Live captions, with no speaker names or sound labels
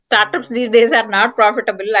startups these days are not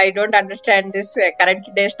profitable. I don't understand this current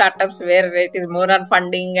day startups where it is more on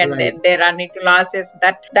funding and then they run into losses.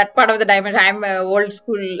 That part of the diamond, I'm a old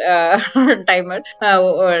school timer.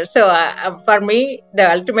 For me,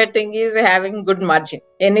 the ultimate thing is having good margin.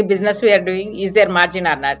 Any business we are doing, is there margin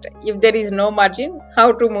or not? If there is no margin,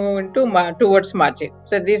 how to move into towards margin?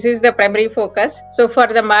 So this is the primary focus. So for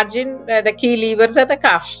the margin, the key levers are the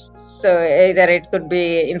costs. So either it could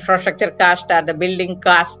be infrastructure cost or the building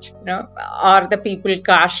cost, or the people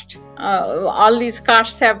cost. All these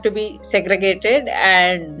costs have to be segregated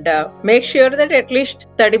and make sure that at least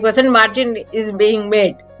 30% margin is being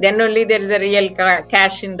made. Then only there is a real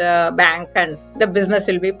cash in the bank and the business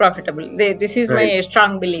will be profitable. This is my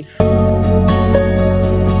strong belief.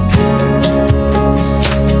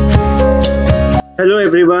 Hello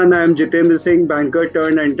everyone, I am Jitendra Singh, banker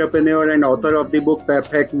turned entrepreneur and author of the book Pep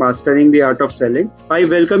Hack Mastering the Art of Selling. I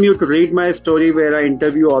welcome you to read my story where I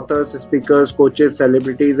interview authors, speakers, coaches,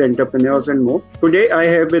 celebrities, entrepreneurs and more. Today I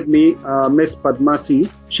have with me Miss Padma C.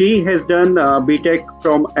 She has done BTech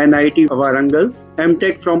from NIT Warangal,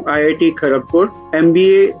 MTech from IIT Kharagpur,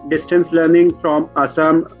 MBA distance learning from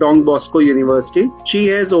Assam Don Bosco University. She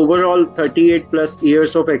has overall 38 plus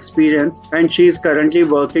years of experience and she is currently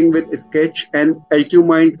working with Sketch and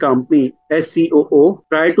Alcumind company as COO.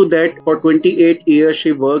 Prior to that, for 28 years,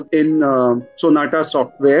 she worked in Sonata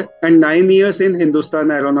Software and 9 years in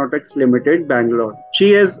Hindustan Aeronautics Limited, Bangalore.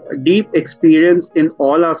 She has deep experience in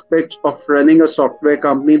all aspects of running a software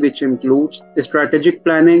company, which includes strategic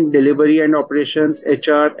planning, delivery and operations,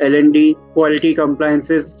 HR, L&D, quality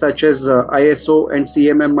compliances such as ISO and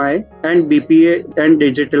CMMI, and BPA and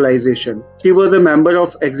digitalization. She was a member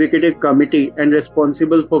of executive committee and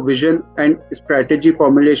responsible for vision and strategy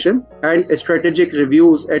formulation and strategic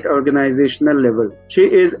reviews at organizational level. She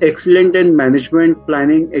is excellent in management,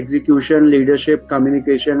 planning, execution, leadership,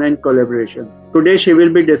 communication, and collaborations. Today, she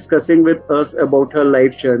will be discussing with us about her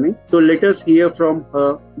life journey. So let us hear from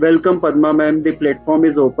her. Welcome, Padma ma'am. The platform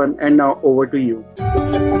is open, and now over to you.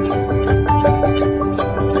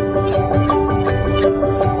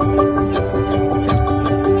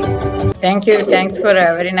 Thank you. Thanks for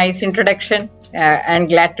a very nice introduction. And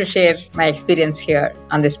glad to share my experience here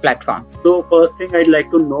on this platform. So first thing I'd like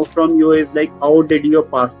to know from you is how did your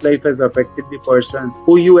past life has affected the person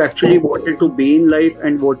who you actually wanted to be in life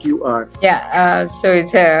and what you are? So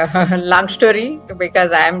it's a long story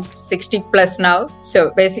because I'm 60 plus now.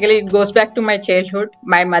 So basically it goes back to my childhood.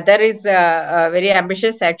 My mother is very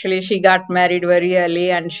ambitious. Actually, she got married very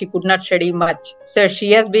early and she could not study much. So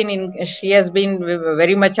she has been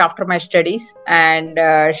very much after my studies and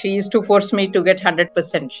she used to force me to get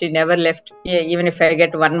 100%. She never left, even if I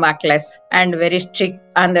get 1 mark less, and very strict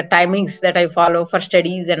on the timings that I follow for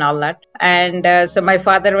studies and all that. And so my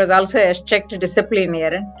father was also a strict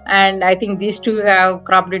disciplinarian, and I think these two have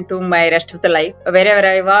cropped into my rest of the life. Wherever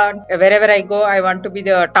I go, I want to be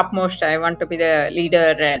the topmost. I want to be the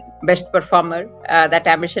leader and best performer. That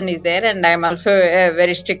ambition is there, and I'm also a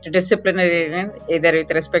very strict disciplinarian, either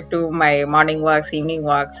with respect to my morning walks, evening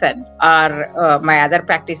walks, or my other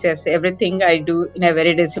practices. Everything I do in a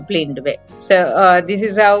very disciplined way. So this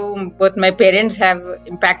is how both my parents have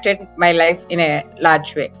impacted my life in a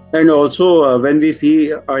large way. And also when we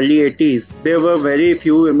see early 80s, there were very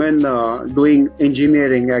few women doing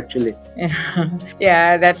engineering actually.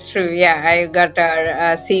 Yeah, that's true. Yeah, I got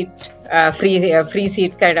a seat. Free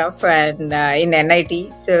seat kind of and in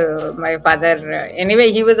NIT. So my father,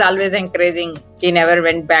 anyway, he was always encouraging. He never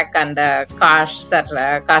went back on the cost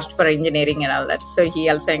for engineering and all that. So he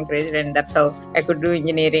also encouraged, and that's how I could do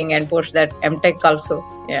engineering and post that MTech also.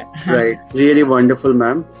 Yeah. Right. Really wonderful,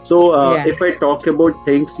 ma'am. So if I talk about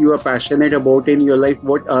things you are passionate about in your life,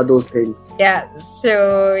 what are those things?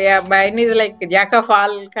 So mine is like jack of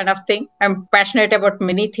all kind of thing. I'm passionate about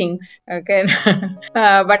many things. Okay.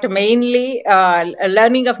 But mainly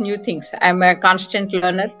learning of new things. I'm a constant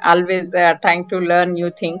learner, always trying to learn new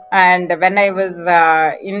things. And when I was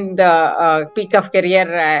in the peak of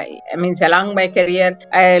career, along my career,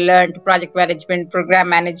 I learned project management, program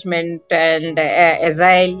management, and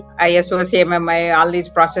Agile, ISO, CMMI, all these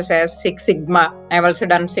processes, Six Sigma. I've also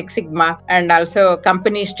done Six Sigma, and also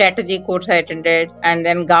company strategy course I attended, and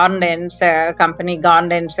then governance, company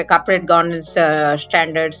governance, corporate governance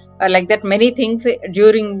standards, like that. Many things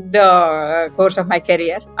during the course of my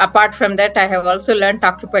career. Apart from that, I have also learned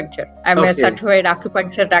acupuncture. I'm a certified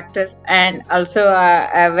acupuncture doctor, and also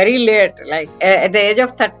very late, like at the age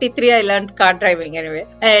of 33, I learned car driving anyway.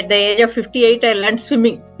 And at the age of 58, I learned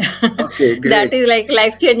swimming. Okay, great. That is like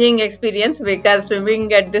life-changing experience, because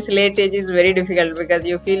swimming at this late age is very difficult, because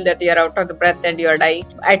you feel that you're out of the breath and you're dying.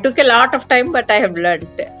 I took a lot of time, but I have learned.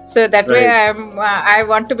 So that way I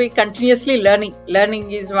want to be continuously learning.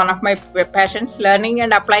 Learning is one of my passions, learning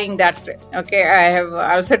and applying that. Okay, I have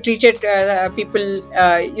also treated people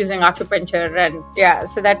using acupuncture, and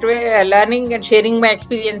so that way learning and sharing my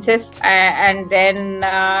experiences, and then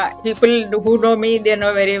people who know me, they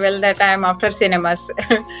know very well that I am after cinemas.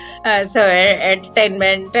 So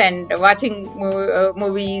entertainment and watching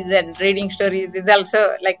movies and reading stories is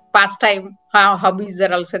also like pastime. Hobbies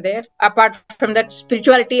are also there. Apart from that,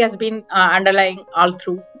 spirituality has been underlying all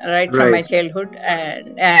through, right from my childhood,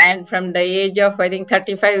 and from the age of I think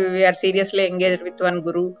 35, we are seriously engaged with one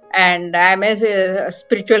guru, and I am a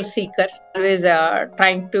spiritual seeker, always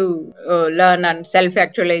trying to learn on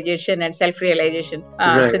self-actualization and self-realization.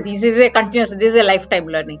 So this is a lifetime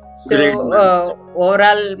learning. So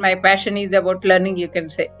overall, my passion is about learning, you can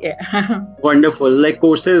say. Wonderful. Like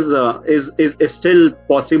courses is still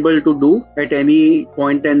possible to do at any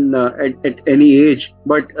point and at any age,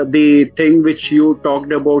 but the thing which you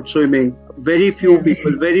talked about, swimming, very few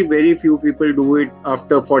people, very few people do it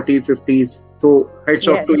after 40, 50s. So hats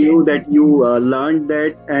off to you that you learned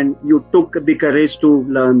that and you took the courage to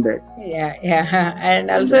learn that.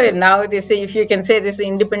 And also now this, if you can say, this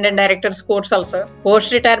independent director's course also.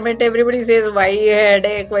 Post-retirement, everybody says, why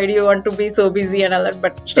headache, why do you want to be so busy and all that?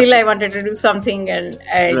 But still I wanted to do something, and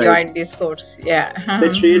I joined this course.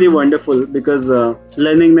 That's really wonderful, because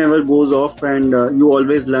learning never goes off, and you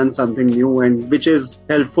always learn something new, and which is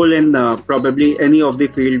helpful in probably any of the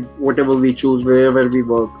field, whatever we choose, wherever we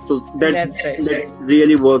work. So that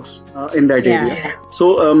really works in that area.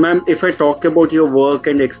 So ma'am, if I talk about your work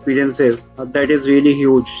and experiences, that is really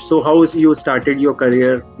huge. So how you started your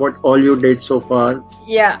career, what all you did so far?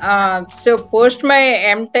 So post my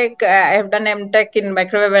MTech, I have done MTech in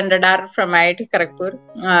microwave and radar from IIT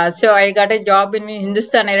Kharagpur. So I got a job in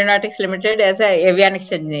Hindustan Aeronautics Limited as an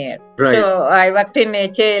avionics engineer. So I worked in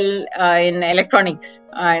HAL in electronics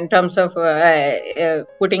in terms of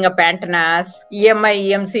putting up antennas. EMI,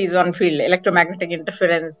 EMC is one field, electromagnetic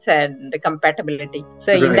interference and compatibility.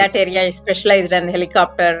 So in that area, I specialized in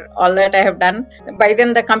helicopter. All that I have done. By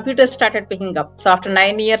then, the computers started picking up. So after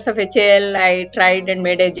 9 years of HAL, I tried and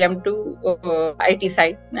made a jump to IT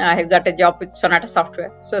side. I got a job with Sonata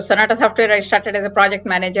Software. So Sonata Software, I started as a project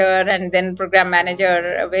manager and then program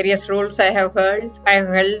manager. Various roles I have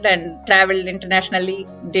held and traveled internationally,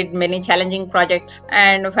 did many challenging projects.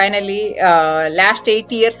 And finally, last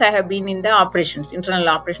 8 years, I have been in the operations, internal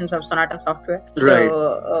operations of Sonata Software.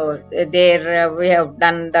 So there we have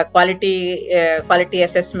done the quality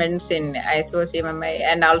assessments in ISO, CMMI,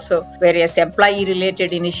 and also various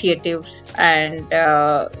employee-related initiatives, and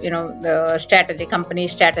the strategy, company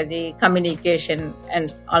strategy, communication,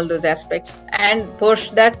 and all those aspects. And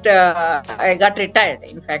post that, I got retired.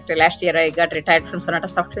 In fact, last year I got retired from Sonata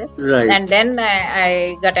Software, and then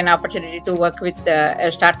I got an opportunity to work with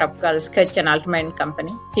a startup called Sketch, an Altman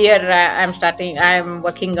company. Here I'm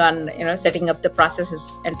working on setting up the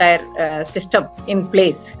processes, entire system in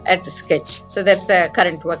place at Sketch. So that's the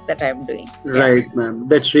current work that I'm doing. Right, ma'am.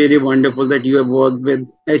 That's really wonderful that you have worked with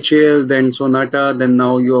HAL, then Sonata, then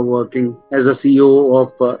now you are working as a CEO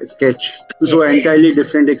of Sketch. So entirely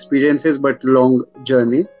different experiences, but long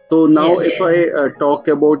journey. So now if I talk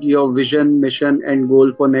about your vision, mission and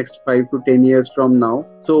goal for next 5 to 10 years from now,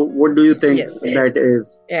 so what do you think that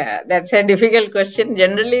is? That's a difficult question.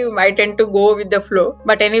 Generally, I tend to go with the flow.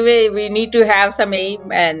 But anyway, we need to have some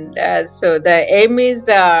aim. And so the aim is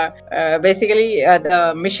basically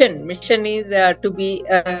the mission. Mission is to be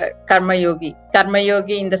a karma yogi. Karma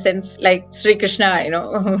yogi in the sense like Sri Krishna,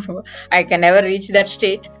 I can never reach that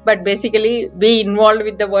state. But basically, be involved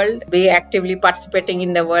with the world, be actively participating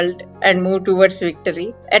in the world and move towards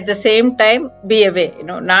victory. At the same time, be away,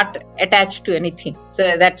 not attached to anything.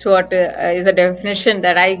 So that's what is a definition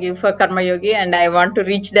that I give for Karma Yogi, and I want to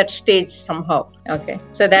reach that stage somehow. Okay,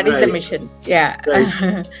 so that is the mission.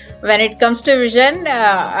 When it comes to vision,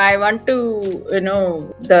 I want to,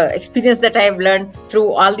 the experience that I have learned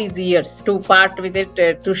through all these years, to part with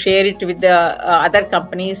it, to share it with the other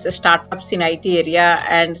companies, startups in IT area,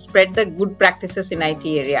 and spread the good practices in IT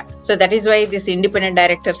area. So that is why this independent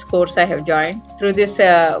directors course I have joined. Through this,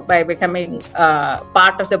 by becoming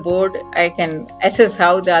part of the board, I can assess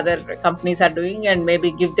how the other companies are doing and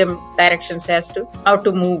maybe give them directions as to how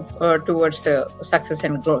to move towards success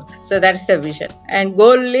and growth. So that's the vision. And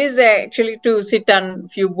goal is actually to sit on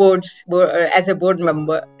few boards as a board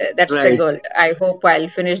member. That's the goal. I hope I'll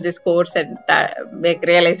finish this course and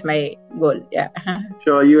realize my goal. Yeah.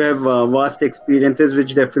 Sure, you have vast experiences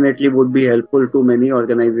which definitely would be helpful to many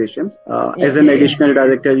organizations. As an additional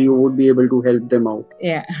director, you would be able to help them out.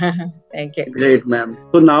 Yeah. Thank you. Great, ma'am.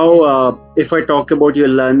 So now, if I talk about your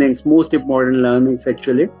learnings, most important learnings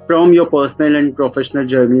actually from your personal and professional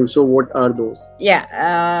journey. So what are those?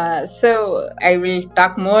 Yeah. So I will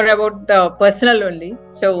talk more about the personal only.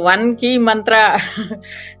 So one key mantra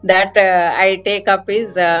that I take up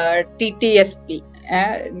is TTSP.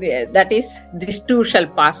 That is, this too shall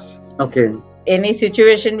pass. Okay. Any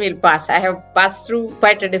situation will pass. I have passed through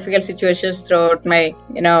quite a difficult situations throughout my,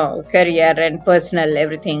 career and personal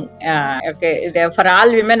everything. For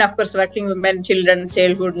all women, of course, working women, children,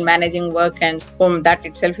 childhood, managing work and home, that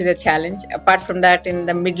itself is a challenge. Apart from that, in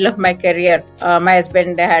the middle of my career, my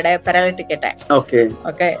husband had a paralytic attack. Okay.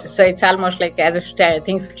 So it's almost like as if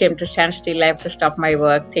things came to standstill. I have to stop my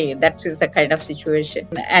work. That is the kind of situation.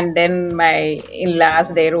 And then my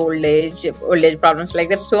in-laws, their old age problems like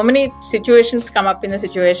that. So many situations come up in the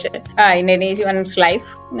situation in anyone's life.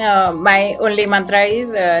 My only mantra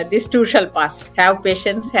is this too shall pass. Have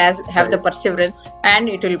patience, have the perseverance, and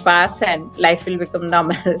it will pass and life will become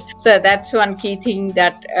normal. So that's one key thing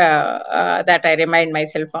that I remind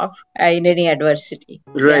myself of in any adversity.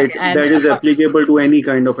 Right. Yeah, that is applicable to any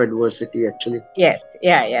kind of adversity actually. Yes.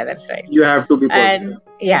 Yeah, that's right. You have to be positive.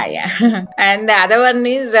 And the other one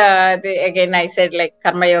is again I said like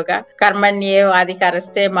karma yoga. Karmanyev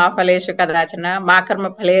adhikaraste ma phaleshu kadachana ma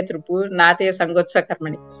karma phale trupu nate sangotsva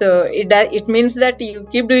karmani. So it means that you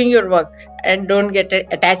keep doing your work and don't get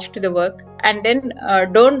attached to the work, and then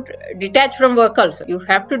don't detach from work also. You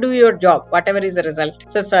have to do your job, whatever is the result.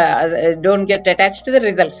 So don't get attached to the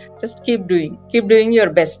results. Just keep doing your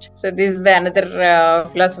best. So this is another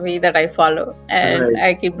philosophy that I follow, and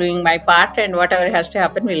I keep doing my part, and whatever has to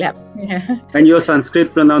happen will happen. And your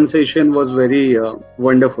Sanskrit pronunciation was very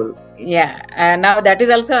wonderful. Yeah, now that is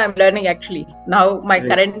also I'm learning actually. Now my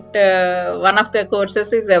current one of the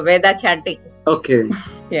courses is Veda chanting. Okay.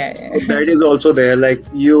 Yeah. That is also there. Like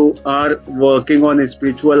you are working on a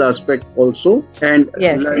spiritual aspect also, and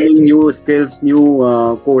learning new skills,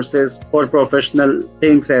 new courses for professional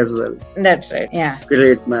things as well. That's right. Yeah.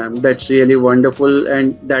 Great, ma'am. That's really wonderful,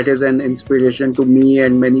 and that is an inspiration to me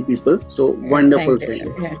and many people. So wonderful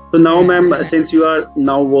thing. Yeah. So now, ma'am, since you are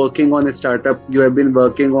now working on a startup, you have been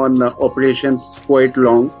working on operations quite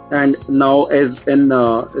long, and now as in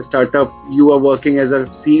a startup, you are working as a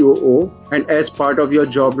COO. And as part of your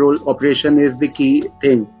job role, operation is the key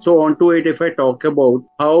thing. So onto it, if I talk about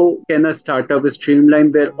how can a startup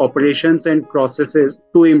streamline their operations and processes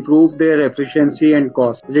to improve their efficiency and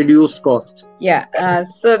reduce cost. Yeah,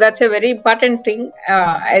 so that's a very important thing.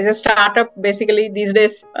 As a startup, basically these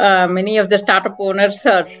days, many of the startup owners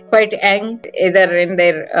are quite young, either in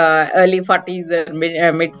their early 40s or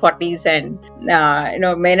mid 40s, and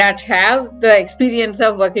may not have the experience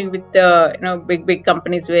of working with big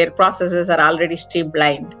companies where processes are already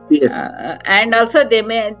streamlined. Yes. And also they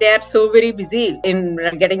are so very busy in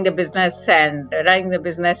getting the business and running the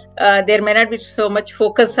business. There may not be so much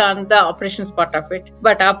focus on the operations part of it,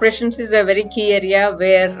 but operations is a very key area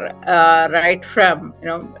where right from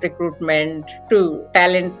recruitment to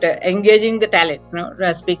talent, engaging the talent,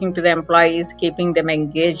 speaking to the employees, keeping them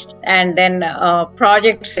engaged, and then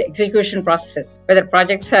projects execution processes, whether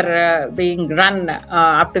projects are being run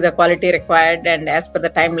up to the quality required and as per the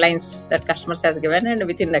timelines that customers has given and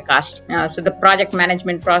within the cost. So the project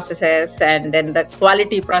management processes and then the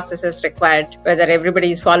quality processes required, whether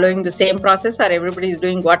everybody is following the same process or everybody is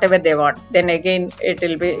doing whatever they want, then again it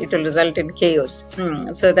will result in chaos.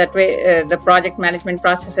 So that way the project management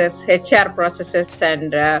processes, HR processes,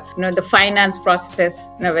 and the finance processes,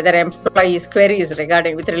 whether employees queries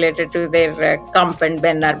related to their comp and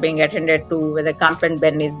ben are being attended to, whether comp and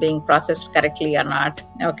ben is being processed correctly or not,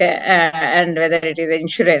 and whether it is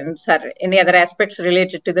insurance or any other aspects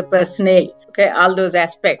related to the personnel, all those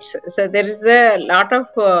aspects. So there is a lot of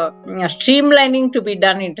streamlining to be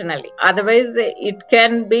done internally. Otherwise, it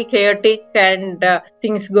can be chaotic and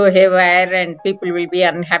things go haywire and people will be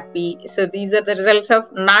unhappy. So these are the results of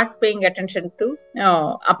not paying attention to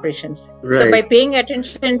operations. Right. So by paying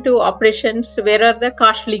attention to operations, where are the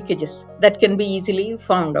cost leakages that can be easily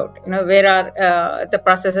found out? Where are the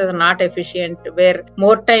processes are not efficient, where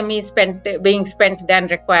more time is being spent than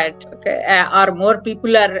required, or more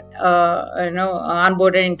people are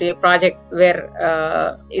onboarded into a project where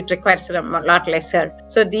it requires a lot lesser.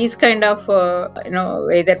 So these kind of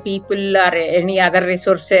either people or any other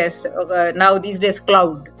resources now these days,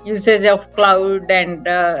 cloud usage of cloud and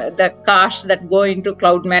the costs that go into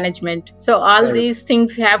cloud management. So all these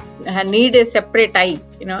things need a separate eye,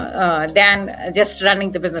 than just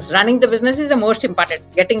running the business. Running the business is the most important.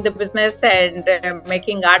 Getting the business and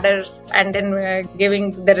making orders and then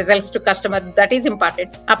giving the results to customer, that is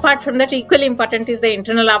important. Apart from that, equally important is the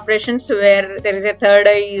internal operations, where there is a third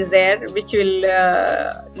eye is there, which will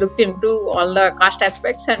look into all the cost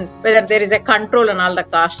aspects and whether there is a control on all the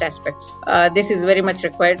cost aspects. This is very much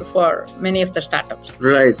required for many of the startups.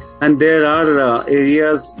 Right. And there are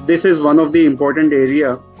areas, this is one of the important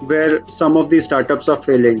area where some of these startups are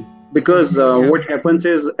failing. Because what happens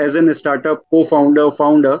is, as a startup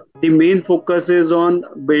founder, the main focus is on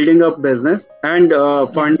building up business and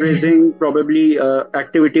fundraising, probably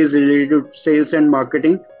activities related to sales and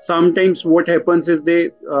marketing. Sometimes what happens is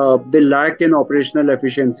they lack in operational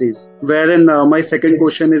efficiencies. Wherein my second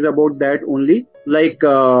question is about that only. Like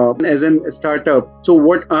as a startup, so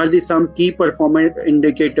what are some key performance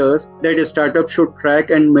indicators that a startup should track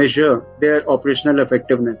and measure their operational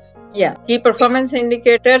effectiveness? Yeah, key performance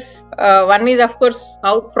indicators. One is, of course,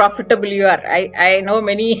 how profitable you are. I know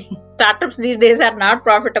many startups these days are not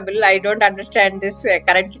profitable. I don't understand this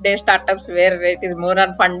current day startups where it is more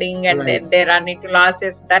on funding and then they run into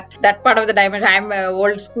losses. That part of the diamond, I'm a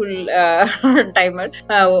old school timer.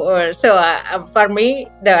 So for me,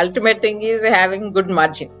 the ultimate thing is having good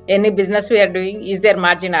margin. Any business we are doing, is there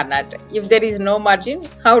margin or not? If there is no margin,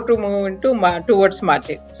 how to move towards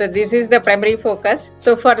margin? So this is the primary focus.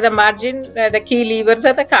 So for the margin, the key levers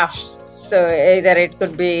are the costs. So either it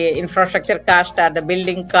could be infrastructure cost or the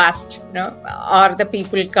building cost, or the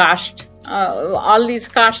people cost. All these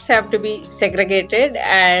costs have to be segregated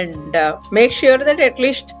and make sure that at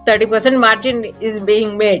least 30% margin is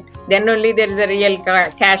being made. Then only there is a real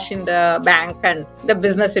cash in the bank and the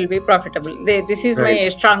business will be profitable. This is my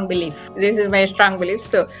strong belief.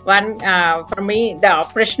 So one, for me, the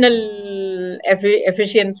operational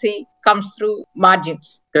efficiency comes through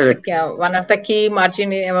margins. Correct. One of the key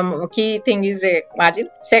thing is a margin.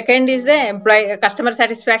 Second is the customer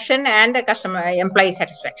satisfaction and the employee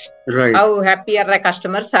satisfaction. Right. How happy are the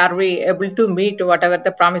customers? Are we able to meet whatever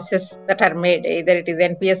the promises that are made? Either it is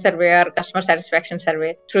NPS survey or customer satisfaction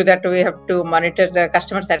survey. Through that, we have to monitor the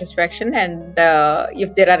customer satisfaction, and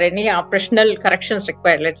if there are any operational corrections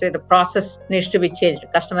required, let's say the process needs to be changed.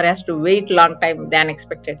 Customer has to wait long time than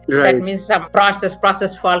expected. Right. That means some process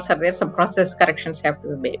faults are there. Some process corrections have to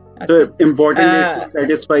be made. Okay. So important is to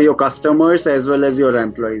satisfy your customers as well as your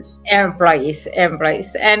employees. Employees.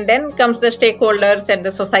 And then comes the stakeholders and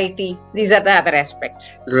the society. These are the other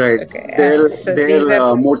aspects. Right. Okay.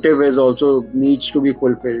 Their motive is also needs to be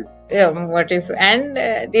fulfilled.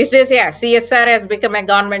 And these days, CSR has become a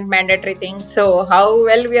government mandatory thing. So how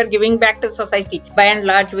well we are giving back to society, by and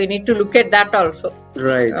large, we need to look at that also.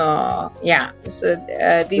 Right. So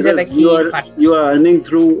these are the key parts. You are earning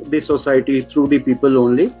through the society, through the people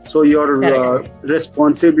only. So your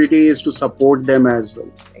responsibility is to support them as well.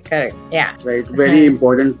 Correct. Yeah. Right. Very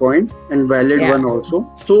important point and valid one also.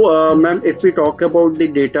 So, ma'am, if we talk about the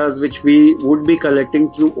data which we would be collecting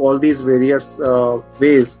through all these various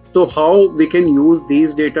ways, so how we can use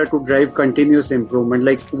these data to drive continuous improvement?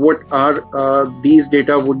 Like what are these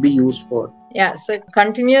data would be used for? Yeah, so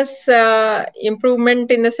continuous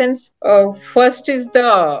improvement in the sense, first is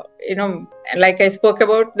the, like I spoke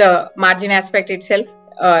about the margin aspect itself.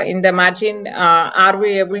 In the margin, are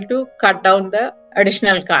we able to cut down the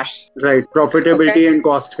additional costs? Right. Profitability and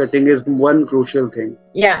cost cutting is one crucial thing.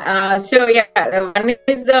 One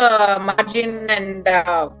is the margin and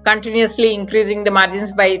continuously increasing the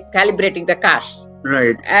margins by calibrating the costs.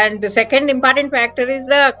 Right. And the second important factor is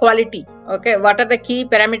the quality. Okay, what are the key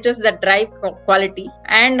parameters that drive quality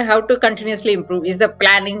and how to continuously improve? Is the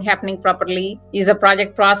planning happening properly? Is the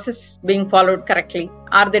project process being followed correctly?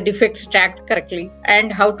 Are the defects tracked correctly?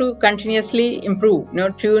 And how to continuously improve?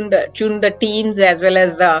 Tune the teams as well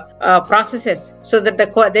as the processes so that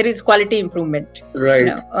there is quality improvement. Right.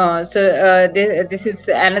 This is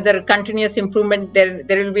another continuous improvement. There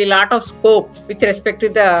will be a lot of scope with respect to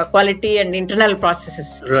the quality and internal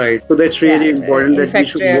processes. Right. So that's really important that we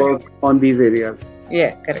should work on these areas.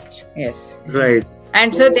 Yeah, correct. Yes. Right.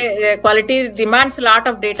 And so the quality demands a lot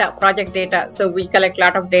of data, project data. So we collect a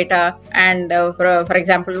lot of data, and for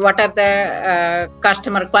example, what are the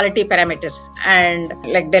customer quality parameters, and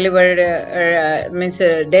like delivery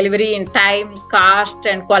in time, cost,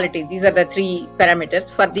 and quality. These are the three parameters.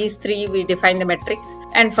 For these three, we define the metrics,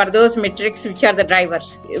 And for those metrics, which are the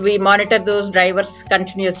drivers, we monitor those drivers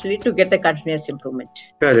continuously to get the continuous improvement.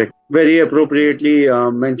 Correct. Very appropriately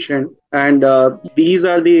mentioned. And these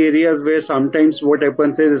are the areas where sometimes what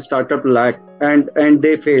happens is startup lack and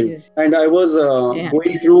they fail. Yes. And I was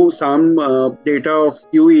going through some data of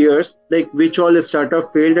few years, like which all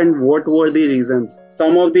startup failed and what were the reasons.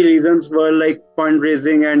 Some of the reasons were like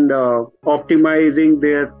fundraising and optimizing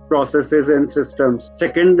their processes and systems.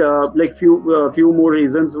 Second, like few more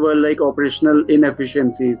reasons were like operational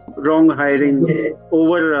inefficiencies, wrong hiring,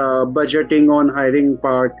 over budgeting on hiring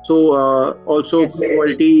part. So also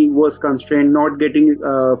quality was constrained, not getting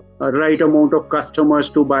a right amount of customers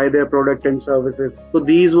to buy their product and services. So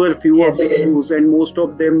these were few of the issues, and most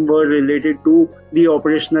of them were related to the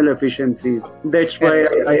operational efficiencies. That's why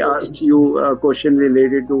I asked you a question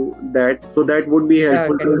related to that. So that would be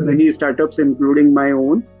helpful to many startups, including my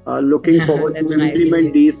own. Looking forward to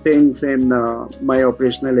implement these things in my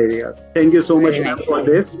operational areas. Thank you so much for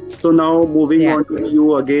this. So now moving on to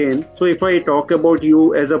you again. So if I talk about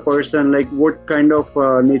you as a person, like what kind of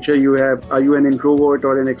nature you have? Are you an introvert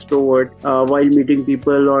or an extrovert while meeting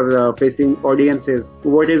people or facing audiences?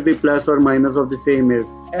 What is the plus or minus of the same is?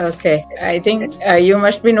 Okay, I think you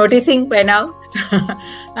must be noticing by now.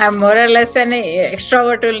 I'm more or less an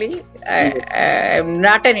extrovert only. I'm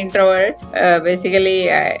not an introvert. Basically,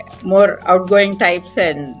 more outgoing types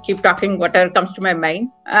and keep talking whatever comes to my mind,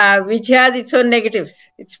 which has its own negatives.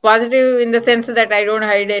 It's positive in the sense that I don't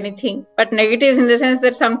hide anything, but negatives in the sense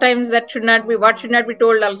that sometimes that should not be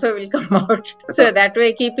told also will come out. So that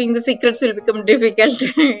way, keeping the secrets will become difficult.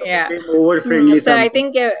 Over-friendly. So I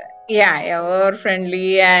think. Over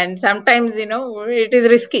friendly, and sometimes it is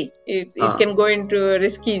risky. It can go into a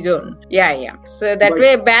risky zone. So that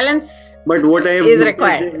way balance. But what I have is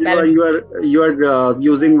required. Is you are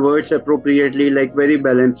using words appropriately, like very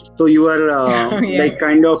balanced. So you are like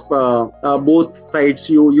kind of both sides.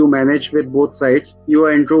 You manage with both sides. You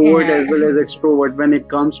are introvert as well as extrovert. When it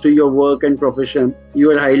comes to your work and profession, you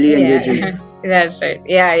are highly engaging. That's right.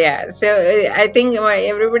 So I think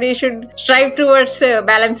everybody should strive towards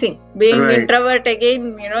balancing. Being introvert,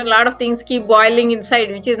 again, a lot of things keep boiling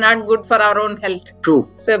inside, which is not good for our own health. True.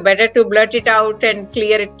 So better to blurt it out and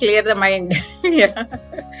clear the mind.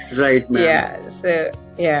 Right, ma'am. So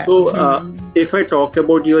if I talk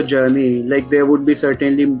about your journey, like there would be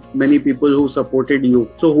certainly many people who supported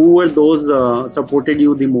you. So who were those supported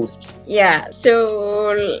you the most?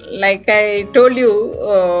 So like I told you,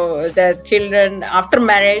 the children after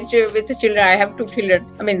marriage with the children, I have 2 children.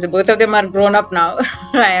 I mean, both of them are grown up now.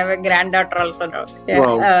 I have a granddaughter also now.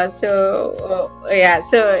 Wow. So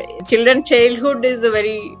childhood is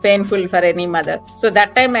very painful for any mother. So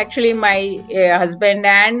that time actually my husband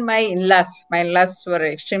and my in-laws were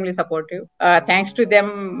extremely supportive. Thanks to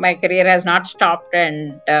them, my career has not stopped,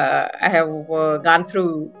 and I have gone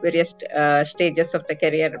through various stages of the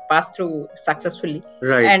career, passed through successfully.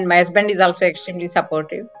 Right. And my husband is also extremely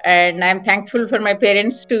supportive, and I'm thankful for my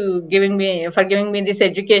parents for giving me this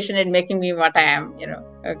education and making me what I am.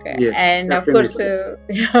 Okay. Yes, and of course,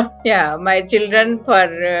 my children for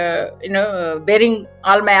bearing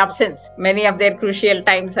all my absence. Many of their crucial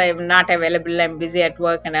times I am not available. I'm busy at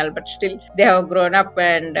work and all, but still they have grown up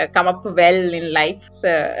and come up well in life. So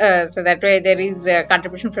that way there is a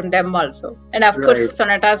contribution from them also. And of course,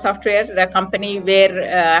 Sonata Software, the company where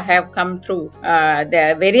I have come through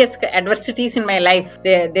the various adversities in my life,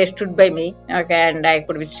 they stood by me. Okay, and I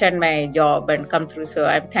could withstand my job and come through. So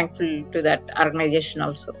I'm thankful to that organization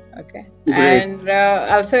also. Okay. Great. And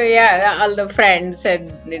also all the friends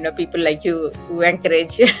and people like you who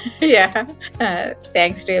encourage.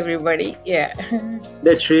 Thanks to everybody.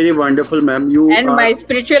 That's really wonderful, ma'am. My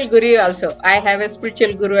spiritual guru also. I have a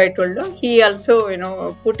spiritual guru, I told you. He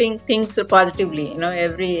also putting things positively.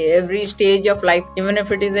 Every stage of life, even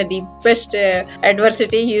if it is the deepest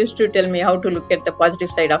adversity, he used to tell me how to look at the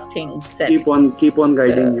positive side of things. Keep on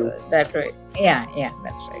guiding you. That's right.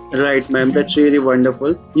 That's right. Right, ma'am. That's really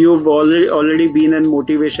wonderful. You've already been an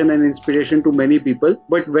motivation and inspiration to many people.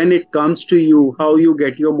 But when it comes to you, how you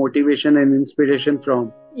get your motivation and inspiration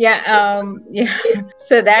from?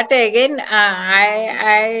 So that again,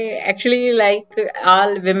 I actually like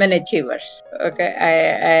all women achievers. Okay,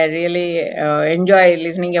 I really enjoy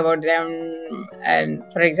listening about them. And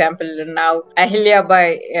for example, now Ahilya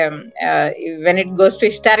Bai, when it goes to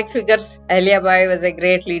historic figures, Ahilya Bai was a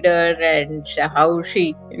great leader, and how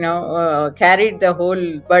she carried the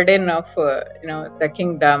whole burden of the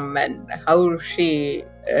kingdom, and how she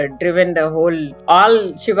driven the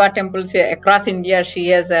all Shiva temples across India. She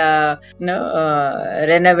has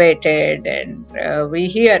renovated, and we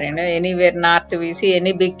hear, anywhere north we see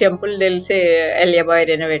any big temple, they'll say Eliabai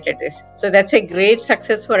renovated this. So that's a great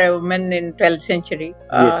success for a woman in 12th century.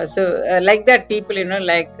 Yes. Like that, people, in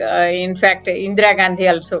fact, Indira Gandhi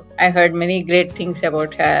also, I heard many great things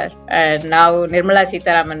about her. And now Nirmala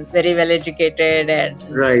Sitharaman, very well educated, and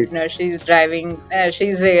right. She's driving,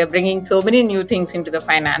 she's bringing so many new things into the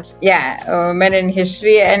finance. Women in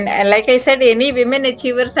history, and like I said, any women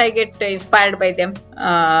achievers, I get inspired by them.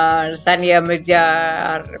 Sania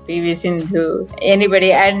Mirza or PV Sindhu,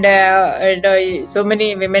 anybody, and so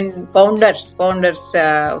many women founders for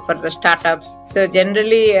the startups. So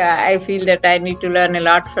generally, I feel that I need to learn a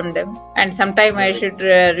lot from them, and sometime I should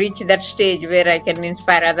reach that stage where I can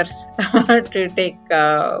inspire others to take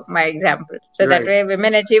my example. So that way,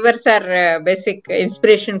 women achievers are basic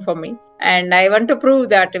inspiration for me. And I want to prove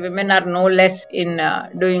that women are no less in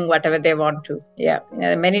doing whatever they want to.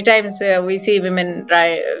 Many times we see women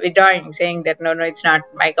withdrawing, saying that no, it's not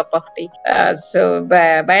my cup of tea. So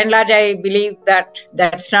by and large, I believe that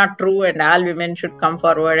that's not true, and all women should come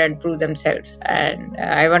forward and prove themselves. And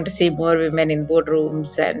I want to see more women in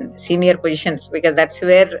boardrooms and senior positions, because that's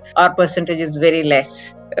where our percentage is very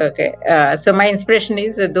less. Okay. So my inspiration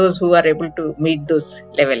is those who are able to meet those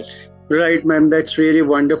levels. Right, ma'am. That's really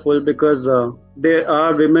wonderful, because there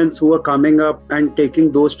are women who are coming up and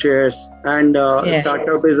taking those chairs. And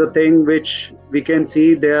startup is a thing which we can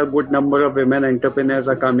see there are a good number of women entrepreneurs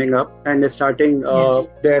are coming up and starting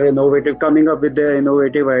coming up with their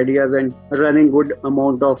innovative ideas and running good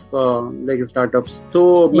amount of startups.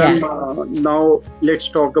 So now let's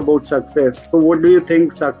talk about success. So what do you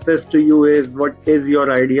think success to you is? What is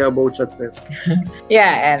your idea about success?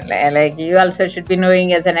 And like you also should be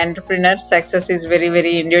knowing, as an entrepreneur, success is very,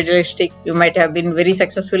 very individualistic. You might have been very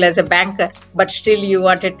successful as a banker, but still you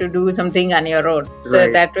wanted to do something on your own. So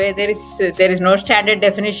that way there is no standard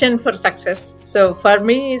definition for success. So for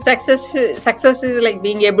me, success is like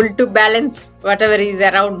being able to balance whatever is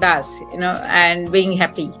around us, and being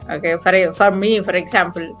happy. Okay, for me, for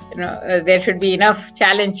example, there should be enough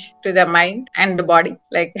challenge to the mind and the body,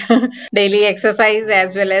 like daily exercise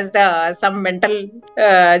as well as some mental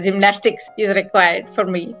gymnastics is required for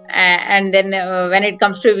me. And then when it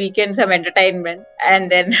comes to weekends, some entertainment,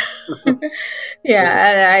 and then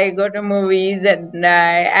I go to movies, and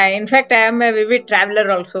in fact, I am a vivid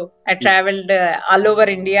traveler also. I traveled all over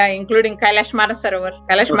India, including Kailash Manasarovar.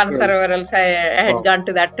 Manasarovar also, I had gone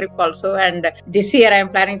to that trip also. And this year I am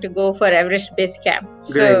planning to go for Everest Base Camp.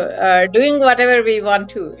 So doing whatever we want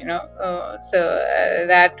to,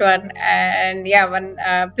 that one. And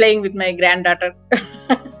one playing with my granddaughter.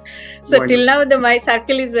 So wonderful. Till now, my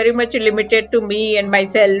circle is very much limited to me and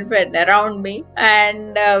myself and around me.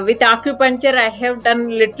 And with acupuncture, I have done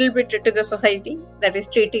little bit to the society, that is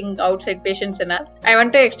treating outside patients and all. I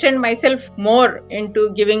want to extend myself more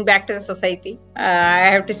into giving back to the society. I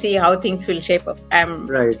have to see how things will shape up. I'm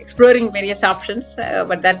exploring various options,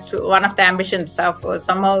 but that's one of the ambitions of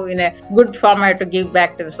somehow in a good form I have to give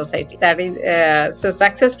back to the society. That is so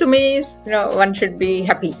success to me is one should be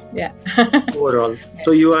happy. Overall.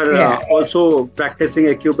 So you are also practicing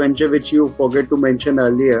acupuncture, which you forgot to mention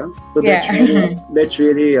earlier. So that's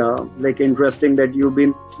really interesting that you've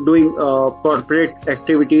been doing corporate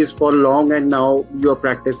activities for long, and now you're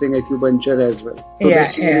practicing acupuncture as well. So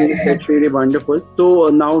that's really wonderful. So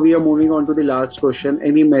now we are moving on to the last question.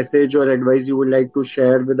 Any message or advice you would like to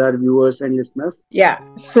share with our viewers and listeners?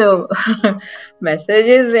 So message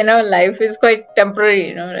is, life is quite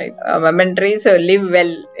temporary, momentary. So live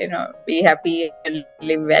well, be happy and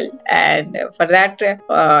live well. And for that,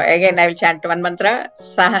 again, I will chant one mantra.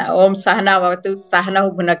 Om Sahana Vavatu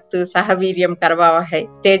Sahanahu Bhunaktu Sahaviryam Karvavahai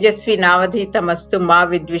Tejasvi Navadhitamastu Ma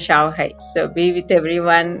Vidvishavahay. So be with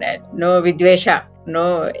everyone, no vidvesha,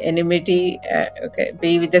 no enmity.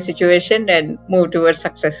 Be with the situation and move towards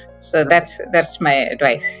success. So that's my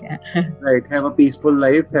advice. Right. Have a peaceful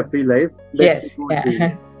life, happy life. That's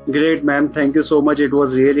Great, ma'am. Thank you so much. It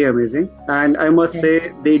was really amazing. And I must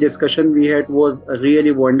say the discussion we had was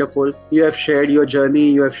really wonderful. You have shared your journey.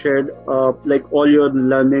 You have shared all your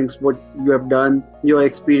learnings, what you have done, your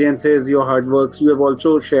experiences, your hard works. You have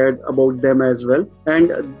also shared about them as well.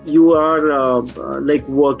 And you are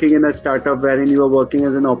working in a startup wherein you are working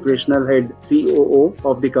as an operational head, COO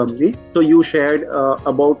of the company. So you shared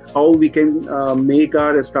about how we can make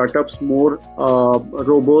our startups more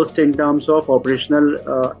robust in terms of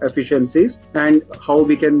operational efficiencies and how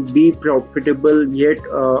we can be profitable yet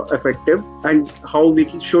effective, and how we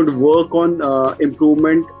should work on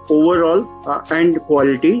improvement overall and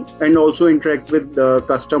quality, and also interact with the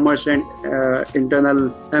customers and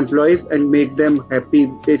internal employees and make them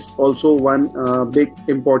happy. It's also one big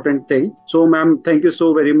important thing. So ma'am, thank you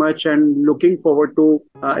so very much, and looking forward to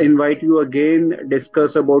invite you again,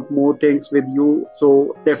 discuss about more things with you.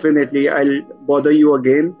 So definitely I'll bother you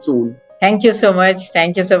again soon. Thank you so much.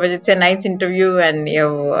 Thank you so much. It's a nice interview, and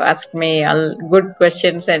you asked me all good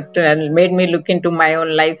questions and made me look into my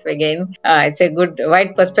own life again. It's a good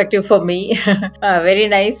wide perspective for me. Very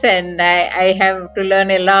nice, and I have to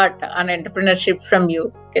learn a lot on entrepreneurship from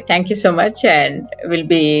you. Okay, thank you so much, and we'll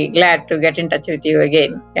be glad to get in touch with you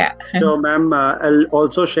again. Yeah. So, ma'am, I'll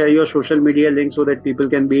also share your social media link so that people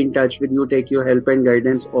can be in touch with you, take your help and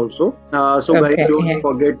guidance also. Guys, don't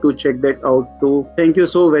forget to check that out too. Thank you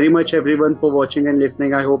so very much, everyone, for watching and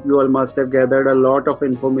listening. I hope you all must have gathered a lot of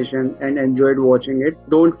information and enjoyed watching it.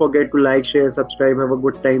 Don't forget to like, share, subscribe. Have a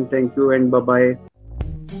good time. Thank you and bye-bye.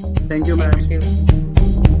 Thank you, ma'am. Thank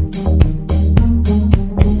you.